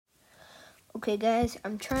Okay, guys,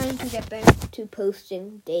 I'm trying to get back to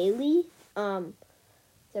posting daily.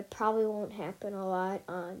 That probably won't happen a lot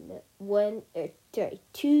on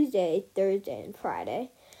Tuesday, Thursday, and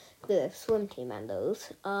Friday. The swim team on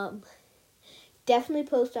those. Definitely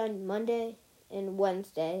post on Monday and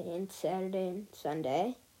Wednesday and Saturday and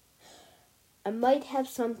Sunday. I might have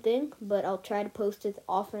something, but I'll try to post as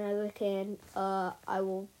often as I can. I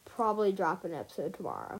will probably drop an episode tomorrow.